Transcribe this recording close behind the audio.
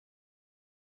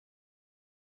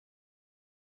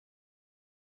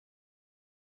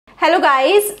Hello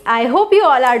guys, I hope you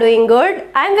all are doing good.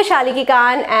 I am Vaishali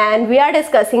Kikan and we are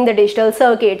discussing the digital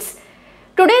circuits.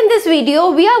 Today in this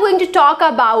video, we are going to talk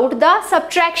about the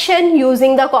subtraction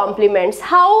using the complements.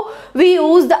 How we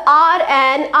use the R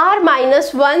and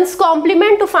R-1's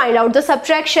complement to find out the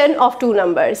subtraction of two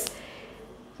numbers.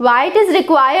 Why it is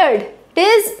required? It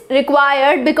is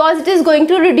required because it is going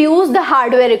to reduce the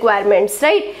hardware requirements,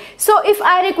 right? So if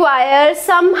I require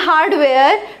some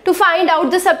hardware to find out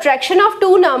the subtraction of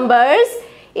two numbers,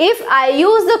 if I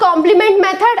use the complement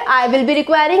method, I will be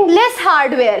requiring less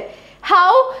hardware.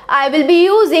 How? I will be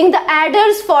using the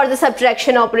adders for the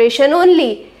subtraction operation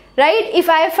only, right? If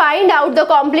I find out the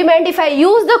complement, if I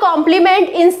use the complement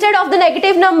instead of the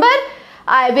negative number,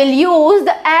 I will use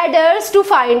the adders to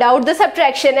find out the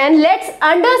subtraction. And let's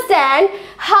understand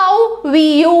how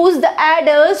we use the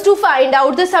adders to find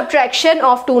out the subtraction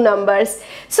of two numbers.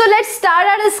 So let's start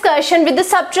our discussion with the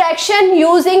subtraction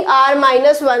using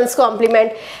R-1's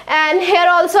complement. And here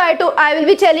also I will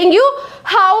be telling you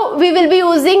how we will be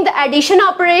using the addition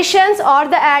operations or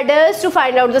the adders to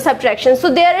find out the subtraction.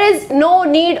 So there is no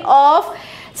need of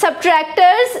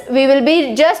subtractors, we will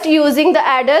be just using the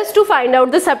adders to find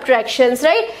out the subtractions,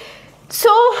 right? So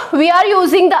we are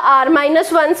using the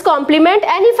R-1's complement,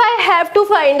 and if I have to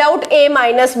find out A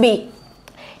minus B,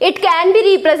 it can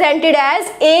be represented as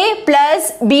A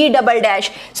plus B double dash.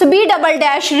 So B double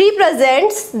dash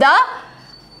represents the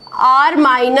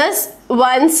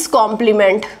R-1's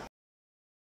complement,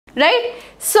 right?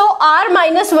 So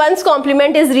R-1's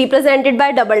complement is represented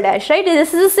by double dash, right?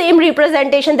 This is the same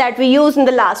representation that we used in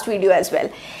the last video as well.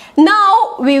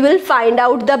 Now we will find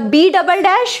out the B double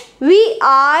dash. We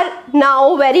are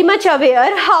now very much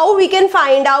aware how we can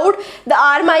find out the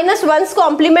R-1's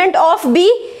complement of B.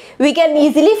 We can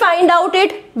easily find out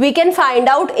it. We can find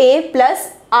out A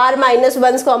plus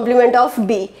R-1's complement of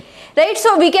B. Right,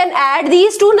 so we can add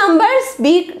these two numbers,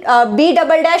 B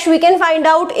double dash, we can find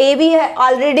out, A we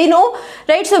already know,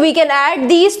 right? So we can add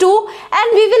these two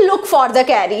and we will look for the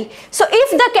carry. So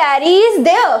if the carry is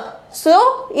there,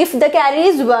 so if the carry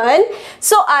is 1,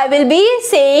 so I will be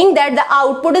saying that the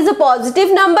output is a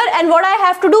positive number, and what I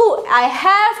have to do, I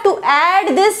have to add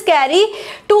this carry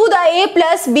to the A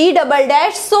plus B double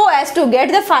dash so as to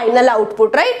get the final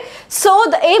output, right? So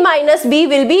the A minus B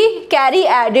will be carry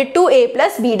added to A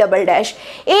plus B double dash.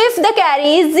 If the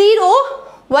carry is 0,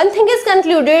 one thing is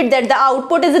concluded that the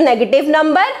output is a negative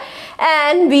number,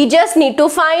 and we just need to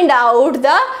find out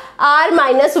the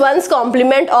R-1's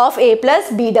complement of A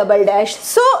plus B double dash.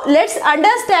 So let's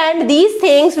understand these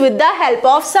things with the help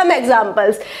of some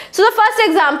examples. So the first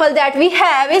example that we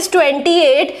have is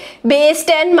 28 base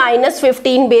 10 minus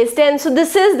 15 base 10. So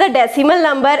this is the decimal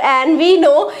number, and we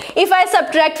know if I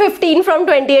subtract 15 from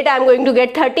 28, I am going to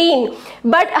get 13.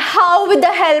 But how, with the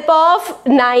help of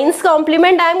 9's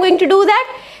complement, I am going to do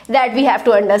that? That we have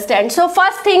to understand. So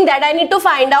first thing that I need to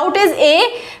find out is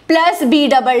A plus B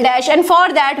double dash, and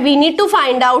for that we need to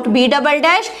find out B double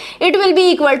dash. It will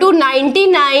be equal to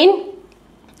 99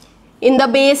 in the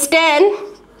base 10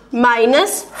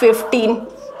 minus 15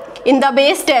 in the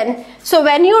base 10. So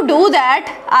when you do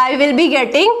that, I will be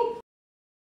getting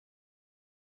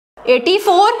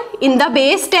 84 in the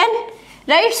base 10.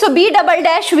 Right, so B double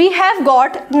dash we have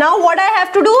got. Now what I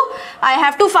have to do? I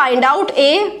have to find out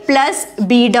A plus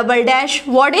B double dash.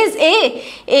 What is A?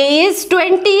 A is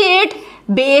 28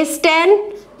 base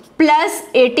 10 plus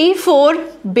 84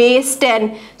 base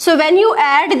 10. So when you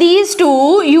add these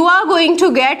two, you are going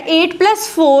to get 8 plus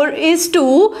 4 is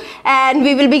 2, and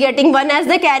we will be getting 1 as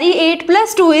the carry. 8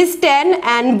 plus 2 is 10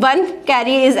 and 1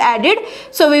 carry is added.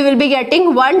 So we will be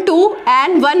getting 1, 2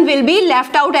 and 1 will be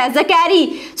left out as the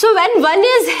carry. So when 1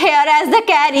 is here as the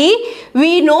carry,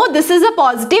 we know this is a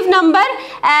positive number,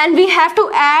 and we have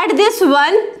to add this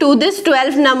 1 to this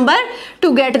 12 number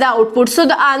to get the output. So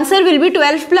the answer will be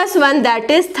 12 plus 1,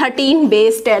 that is 13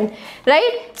 base 10, right?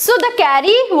 So the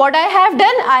carry, what I have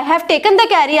done, I have taken the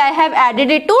carry, I have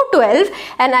added it to 12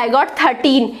 and I got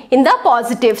 13 in the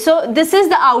positive. So this is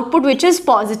the output which is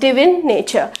positive in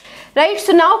nature, right?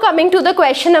 So now coming to the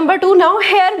question number 2. Now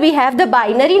here we have the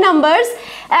binary numbers,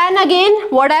 and again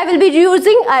what I will be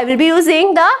using, I will be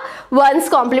using the 1's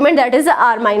complement, that is the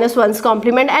R-1's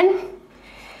complement. And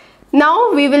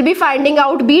now we will be finding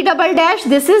out B double dash.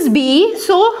 This is B,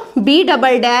 so B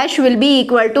double dash will be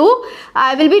equal to,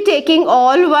 I will be taking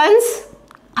all 1's.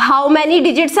 How many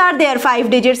digits are there? 5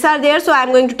 digits are there, so I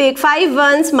am going to take 5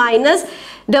 1's minus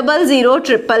 00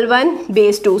 111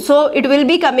 base 2. So it will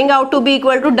be coming out to be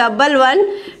equal to 11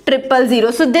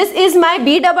 000. So this is my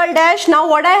B double dash. Now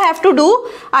what I have to do,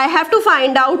 I have to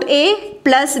find out A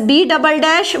plus B double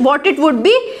dash, what it would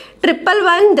be,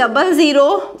 11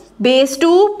 100 base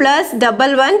 2 plus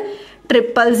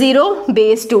 1110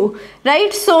 base 2,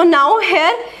 right? So now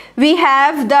here we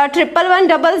have the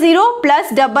 1110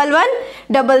 plus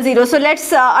 1100. So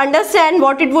let's understand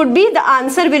what it would be. The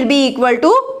answer will be equal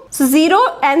to, so 0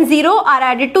 and 0 are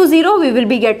added to 0, we will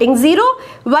be getting 0.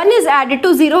 1 is added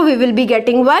to 0, we will be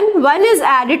getting 1. 1 is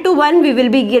added to 1, we will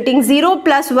be getting 0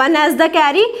 plus 1 as the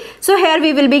carry. So here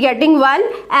we will be getting 1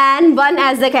 and 1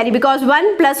 as the carry, because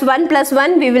 1 plus 1 plus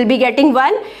 1, we will be getting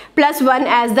 1 plus 1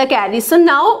 as the carry. So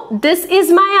now this is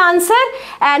my answer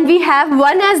and we have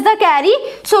 1 as the carry.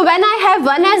 So when I have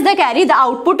 1 as the carry, the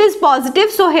output is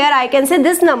positive. So here I can say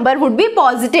this number would be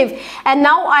positive. And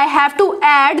now I have to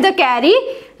add the carry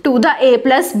to the A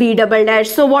plus B double dash.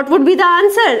 So what would be the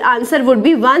answer? Answer would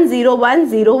be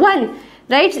 10101,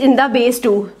 right, in the base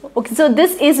 2. Okay, so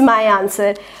this is my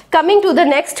answer. Coming to the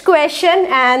next question,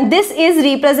 and this is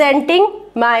representing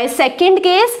my second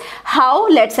case. How?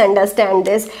 Let's understand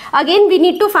this. Again we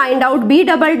need to find out B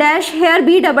double dash. Here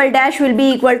B double dash will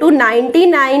be equal to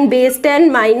 99 base 10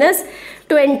 minus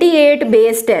 28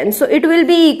 base 10. So it will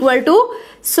be equal to,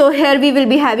 so here we will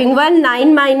be having 1,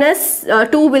 9 minus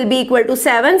 2 will be equal to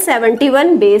 7,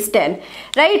 71 base 10,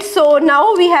 right? So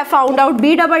now we have found out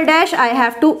B double dash. I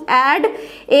have to add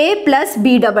A plus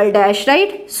B double dash,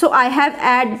 right? So I have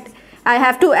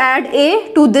to add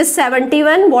A to this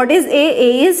 71. What is A?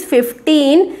 A is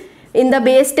 15 in the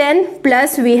base 10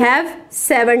 plus we have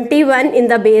 71 in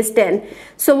the base 10.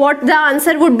 So what the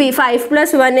answer would be? 5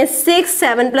 plus 1 is 6,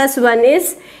 7 plus 1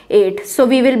 is 8. So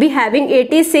we will be having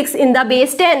 86 in the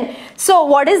base 10. So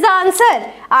what is the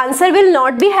answer? Answer will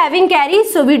not be having carry.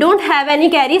 So we don't have any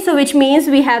carry. So which means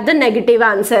we have the negative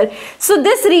answer. So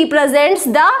this represents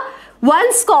the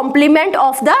 1's complement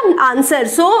of the answer.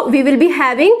 So we will be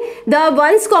having the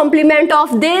 1's complement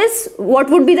of this. What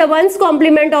would be the 1's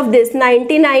complement of this?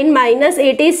 99 minus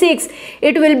 86.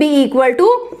 It will be equal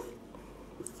to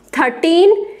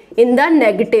 13 in the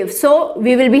negative. So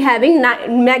we will be having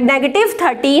negative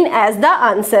 13 as the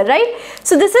answer, right?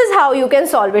 So this is how you can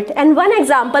solve it. And one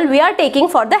example we are taking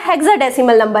for the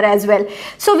hexadecimal number as well.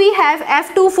 So we have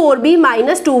F24B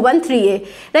minus 213A,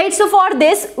 right? So for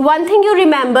this, one thing you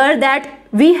remember that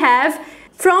we have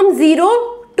from 0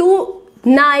 to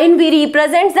 9 we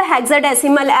represent the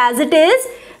hexadecimal as it is.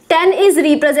 10 is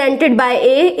represented by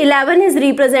A, 11 is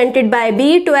represented by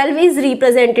B, 12 is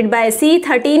represented by C,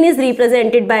 13 is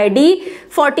represented by D,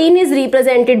 14 is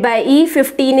represented by E,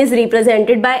 15 is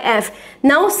represented by F.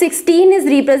 Now 16 is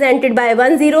represented by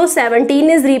 10, 17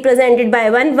 is represented by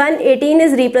 11, 18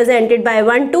 is represented by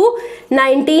 12,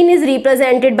 19 is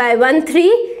represented by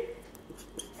 13,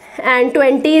 and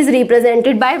 20 is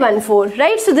represented by 14,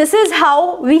 right? So this is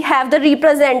how we have the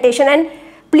representation, and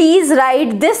please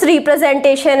write this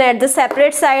representation at the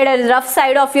separate side, at the rough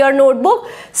side of your notebook,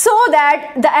 so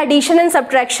that the addition and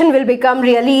subtraction will become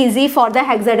really easy for the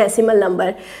hexadecimal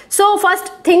number. So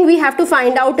first thing we have to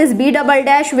find out is B double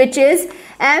dash, which is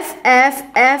F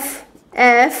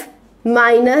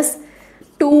minus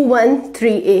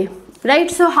 213A, right?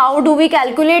 So how do we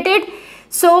calculate it?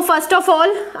 So first of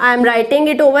all, I am writing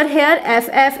it over here, F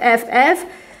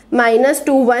minus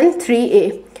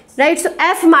 213A. Right, so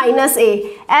F minus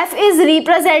A. F is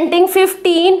representing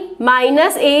 15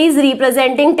 minus A is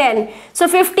representing 10. So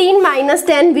 15 minus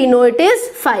 10 we know it is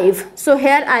 5. So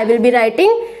here I will be writing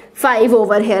 5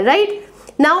 over here, right?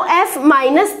 Now F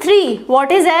minus 3. What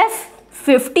is F?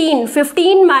 15.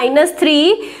 15 minus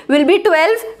 3 will be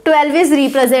 12. 12 is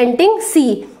representing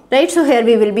C, right? So here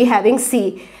we will be having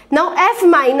C. Now F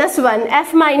minus 1.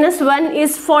 F minus 1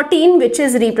 is 14, which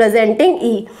is representing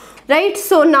E. Right,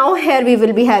 so now here we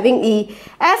will be having E.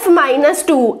 F minus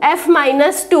 2. F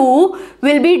minus 2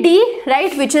 will be D,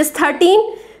 right, which is 13,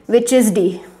 which is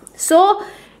D. So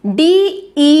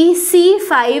D, E, C,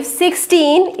 5,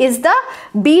 16 is the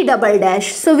B double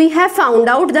dash. So we have found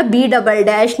out the B double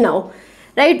dash now.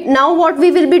 Right, now what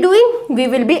we will be doing? We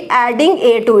will be adding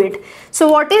A to it. So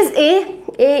what is A?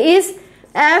 A is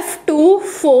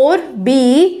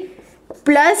F24B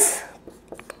plus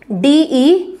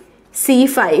DE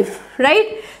C5,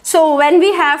 right? So when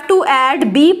we have to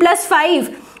add B plus 5,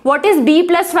 what is B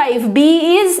plus 5?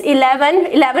 B is 11,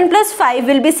 11 plus 5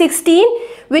 will be 16,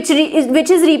 which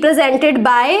is represented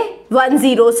by 10.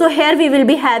 So here we will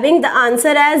be having the answer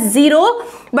as 0,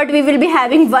 but we will be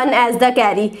having 1 as the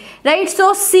carry, right?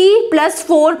 So C plus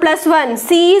 4 plus 1,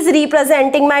 C is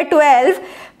representing my 12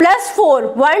 plus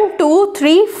 4, 1, 2,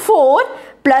 3, 4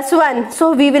 plus 1.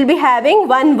 So we will be having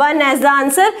 1 as the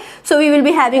answer. So we will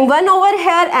be having 1 over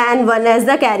here and 1 as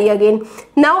the carry again.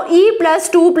 Now E plus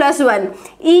 2 plus 1.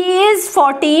 E is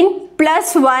 14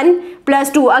 plus 1 plus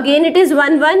 2, again it is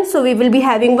 1 1, so we will be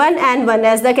having 1 and 1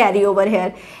 as the carry over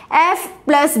here. F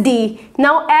plus D,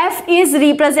 now F is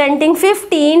representing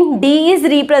 15, D is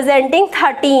representing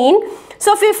 13,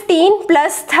 so 15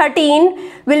 plus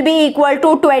 13 will be equal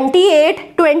to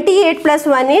 28, 28 plus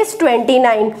 1 is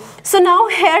 29. So now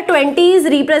here 20 is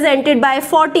represented by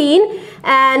 14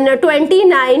 and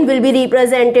 29 will be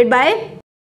represented by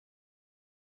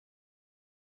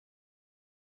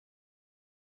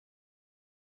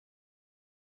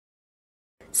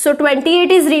So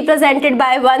 28 is represented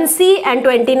by 1C and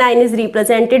 29 is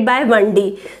represented by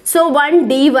 1D. So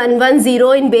 1D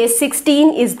 110 in base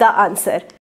 16 is the answer.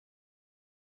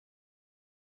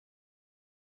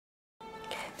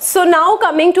 So now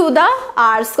coming to the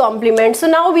R's complement. So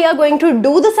now we are going to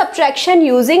do the subtraction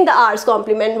using the R's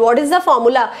complement. What is the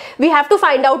formula? We have to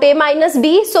find out A minus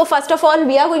B. So first of all,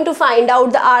 we are going to find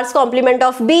out the R's complement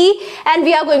of B and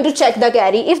we are going to check the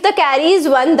carry. If the carry is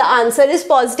 1, the answer is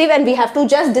positive and we have to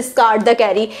just discard the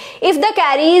carry. If the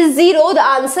carry is 0, the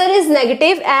answer is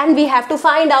negative and we have to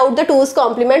find out the 2's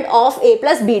complement of A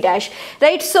plus B dash.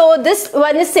 Right? So this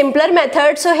one is simpler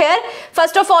method. So here,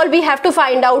 first of all, we have to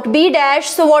find out B dash.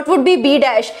 So what would be B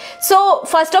dash? So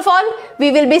first of all,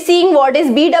 we will be seeing what is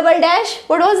B double dash.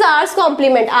 What was R's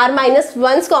complement? R minus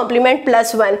 1's complement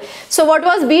plus 1. So what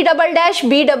was B double dash?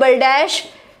 B double dash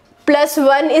plus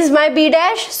 1 is my B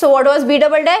dash. So what was B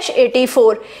double dash?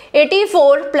 84.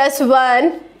 84 plus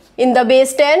 1 in the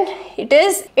base 10, it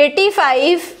is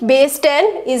 85 base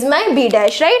 10 is my B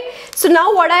dash, right? So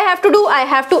now what I have to do? I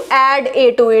have to add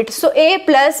A to it. So A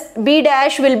plus B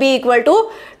dash will be equal to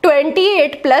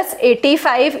 28 plus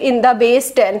 85 in the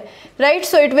base 10, right?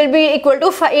 So it will be equal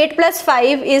to 8 plus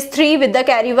 5 is 3 with the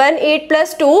carry 1. 8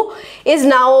 plus 2 is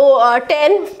now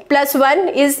 10 plus 1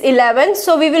 is 11.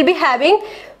 So we will be having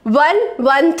 1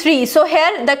 1 3. So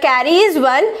here the carry is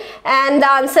 1 and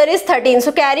the answer is 13.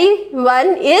 So carry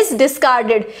 1 is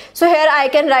discarded. So here I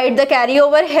can write the carry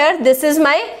over here. This is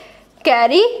my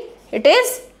carry. It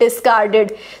is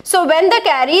discarded. So when the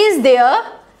carry is there,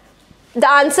 the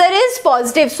answer is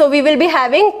positive. So we will be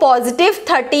having positive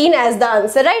 13 as the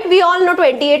answer, right? We all know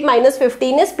 28 minus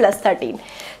 15 is plus 13.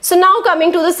 So now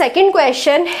coming to the second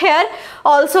question, here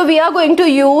also we are going to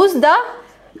use the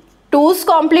 2's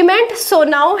complement. So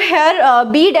now here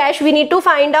B dash we need to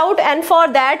find out, and for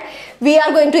that we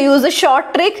are going to use a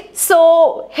short trick.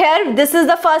 So here this is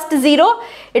the first 0,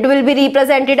 it will be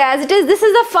represented as it is. This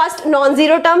is the first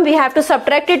non-zero term, we have to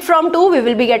subtract it from 2, we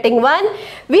will be getting 1.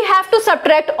 We have to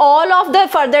subtract all of the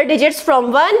further digits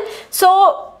from 1.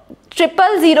 So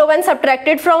 000 when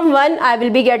subtracted from 1, I will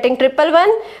be getting 111.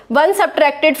 1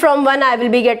 subtracted from 1, I will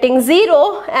be getting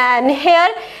 0, and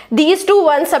here these two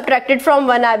 1 subtracted from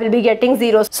 1, I will be getting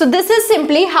 0. So this is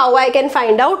simply how I can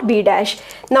find out B dash.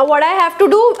 Now what I have to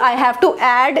do? I have to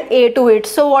add A to it.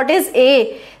 So what is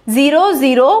A?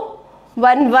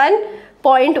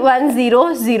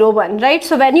 0011.1001, right?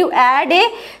 So when you add A,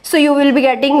 so you will be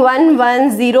getting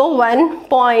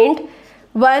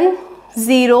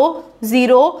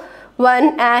 1101.1001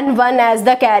 and 1 as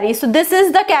the carry. So this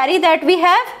is the carry that we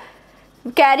have.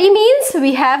 Carry means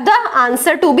we have the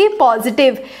answer to be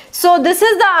positive. So this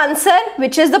is the answer,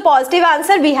 which is the positive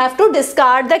answer. We have to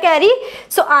discard the carry.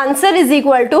 So answer is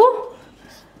equal to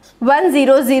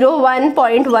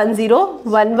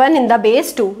 1001.1011 in the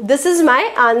base 2. This is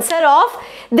my answer of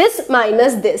this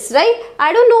minus this, right?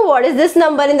 I don't know what is this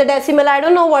number in the decimal. I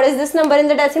don't know what is this number in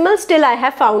the decimal. Still I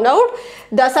have found out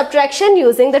the subtraction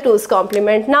using the 2's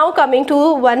complement. Now coming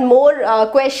to one more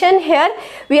question here.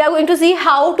 We are going to see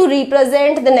how to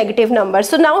represent the negative number.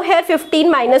 So now here 15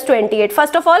 minus 28.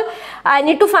 First of all, I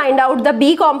need to find out the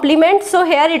B complement. So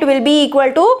here it will be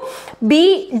equal to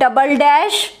B double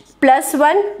dash plus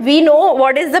 1. We know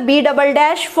what is the B double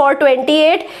dash for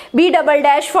 28. B double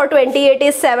dash for 28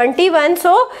 is 71.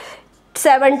 So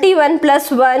 71 plus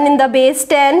 1 in the base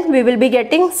 10, we will be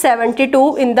getting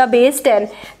 72 in the base 10.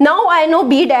 Now I know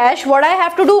B dash. What I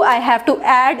have to do? I have to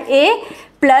add A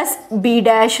plus B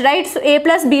dash, right? So A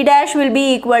plus B dash will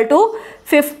be equal to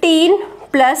 15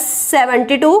 plus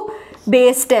 72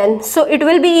 base 10. So it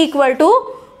will be equal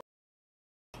to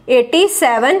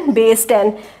 87 base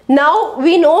 10. Now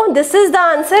we know this is the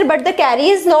answer, but the carry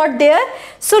is not there.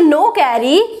 So no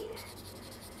carry,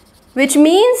 which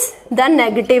means the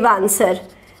negative answer,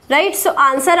 right? So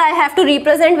answer I have to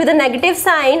represent with a negative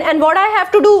sign, and what I have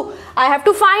to do? I have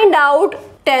to find out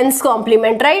 10's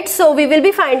complement, right? So we will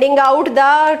be finding out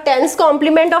the 10's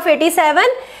complement of 87.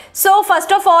 So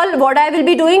first of all, what I will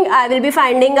be doing? I will be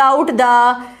finding out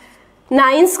the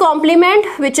 9's complement,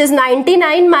 which is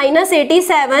 99 minus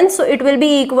 87. So it will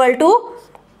be equal to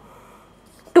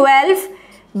 12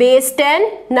 base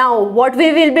 10. Now what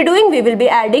we will be doing? We will be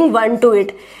adding 1 to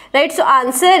it, right? So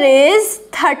answer is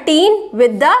 13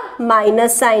 with the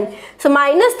minus sign. So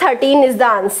minus 13 is the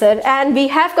answer, and we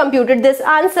have computed this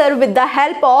answer with the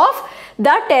help of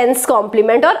the tens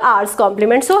complement or R's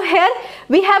complement. So here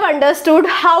we have understood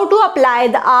how to apply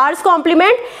the R's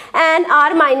complement and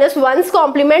R minus 1's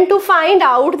complement to find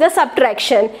out the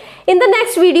subtraction. In the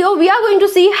next video, we are going to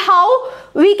see how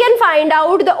we can find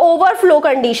out the overflow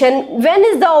condition. When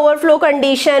is the overflow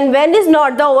condition? When is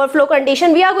not the overflow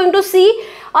condition? We are going to see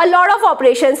a lot of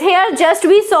operations. Here just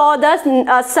we saw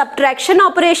the subtraction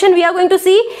operation. We are going to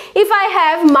see if I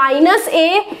have minus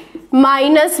A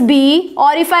minus B,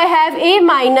 or if I have A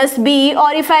minus B,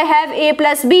 or if I have A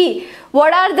plus B.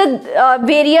 What are the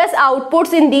various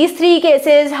outputs in these three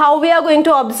cases? How we are going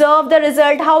to observe the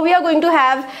result? How we are going to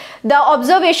have the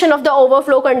observation of the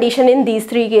overflow condition in these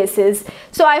three cases?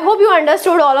 So I hope you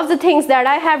understood all of the things that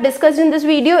I have discussed in this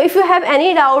video. If you have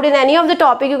any doubt in any of the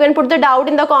topic, you can put the doubt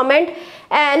in the comment,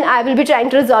 and I will be trying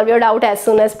to resolve your doubt as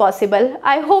soon as possible.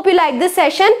 I hope you like this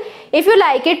session. If you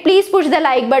like it, please push the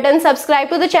like button, subscribe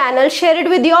to the channel, share it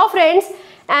with your friends,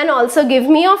 and also give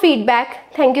me your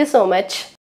feedback. Thank you so much.